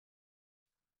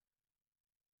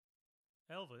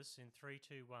Elvis in 3,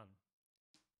 2, 1.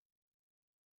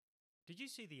 Did you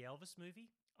see the Elvis movie?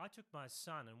 I took my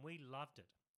son and we loved it.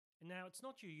 Now, it's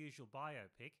not your usual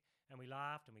biopic, and we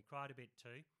laughed and we cried a bit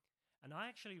too. And I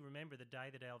actually remember the day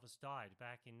that Elvis died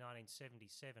back in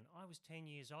 1977. I was 10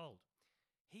 years old.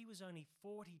 He was only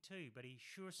 42, but he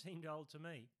sure seemed old to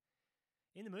me.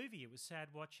 In the movie, it was sad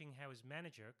watching how his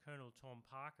manager, Colonel Tom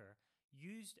Parker,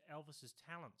 used Elvis's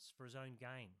talents for his own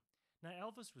gain. Now,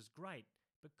 Elvis was great,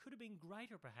 but could have been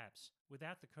greater perhaps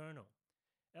without the Colonel.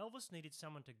 Elvis needed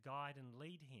someone to guide and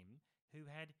lead him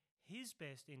who had his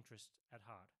best interests at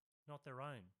heart, not their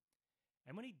own.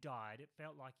 And when he died, it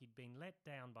felt like he'd been let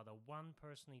down by the one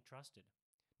person he trusted.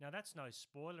 Now, that's no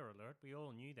spoiler alert, we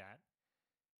all knew that.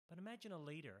 But imagine a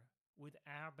leader with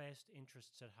our best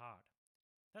interests at heart.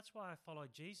 That's why I follow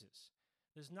Jesus.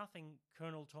 There's nothing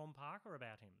Colonel Tom Parker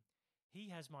about him. He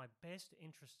has my best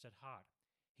interests at heart.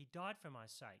 He died for my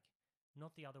sake,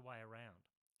 not the other way around.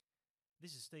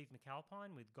 This is Steve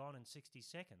McAlpine with Gone in 60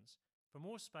 Seconds. For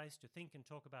more space to think and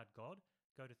talk about God,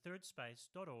 go to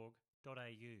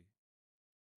thirdspace.org.au.